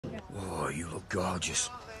Oh, you look gorgeous.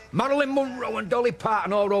 Marilyn Monroe and Dolly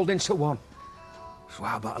Parton all rolled into one. So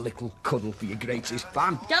how about a little cuddle for your greatest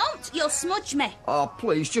fan? Don't! You'll smudge me. Oh,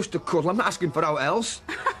 please, just a cuddle. I'm not asking for out else.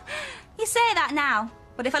 You say that now,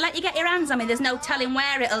 but if I let you get your hands on me, there's no telling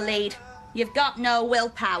where it'll lead. You've got no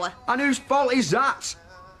willpower. And whose fault is that?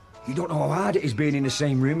 You don't know how hard it is being in the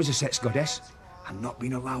same room as a sex goddess and not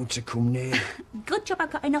being allowed to come near. Good job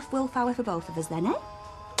I've got enough willpower for both of us then, eh?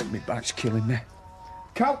 My back's killing me.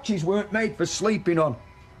 Couches weren't made for sleeping on.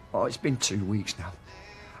 Oh, it's been 2 weeks now.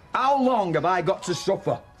 How long have I got to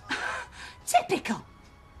suffer? Typical.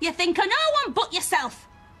 You think of no one but yourself.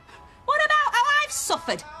 What about how I've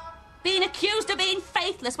suffered? Being accused of being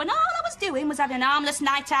faithless when all I was doing was having an harmless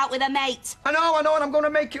night out with a mate. I know, and I'm going to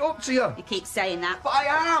make it up to you. You keep saying that. But I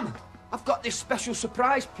am. I've got this special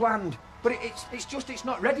surprise planned, but it's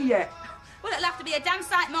not ready yet. Well, it'll have to be a damn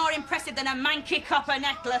sight more impressive than a manky copper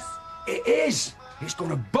necklace. It is. It's going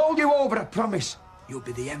to bowl you over, I promise. You'll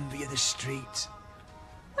be the envy of the street.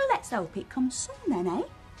 Well, let's hope it comes soon then, eh?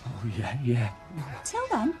 Oh, yeah. Till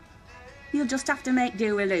then, you'll just have to make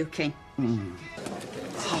do with looking.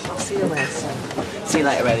 I'll see you later. See you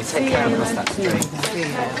later, Eddie. Take care across that street.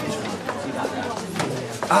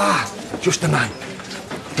 Ah, just the man.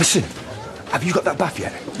 Listen, have you got that bath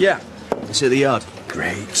yet? Yeah. It's at the yard.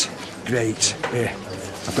 Great. Here,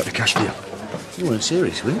 I've got the cash for you. You weren't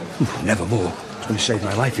serious, were you? Never more. It's going to save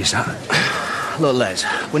my life, is that? Look, Les,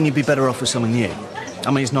 wouldn't you be better off with something new? I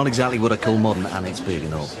mean, it's not exactly what I call modern, and it's big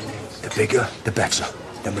and all. The bigger, the better.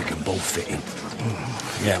 Then we can both fit in.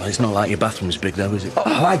 Yeah, well, it's not like your bathroom's big, though, is it?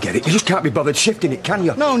 Oh, I get it. You just can't be bothered shifting it, can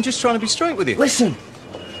you? No, I'm just trying to be straight with you. Listen,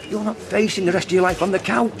 you're not facing the rest of your life on the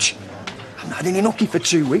couch. I've not had any nookie for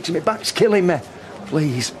 2 weeks and my back's killing me.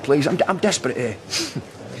 Please, I'm desperate here.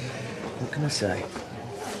 What can I say?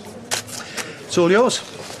 It's all yours.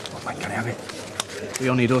 Oh, man, can I have it? Be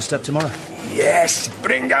on your doorstep tomorrow. Yes,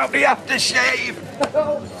 bring out the aftershave.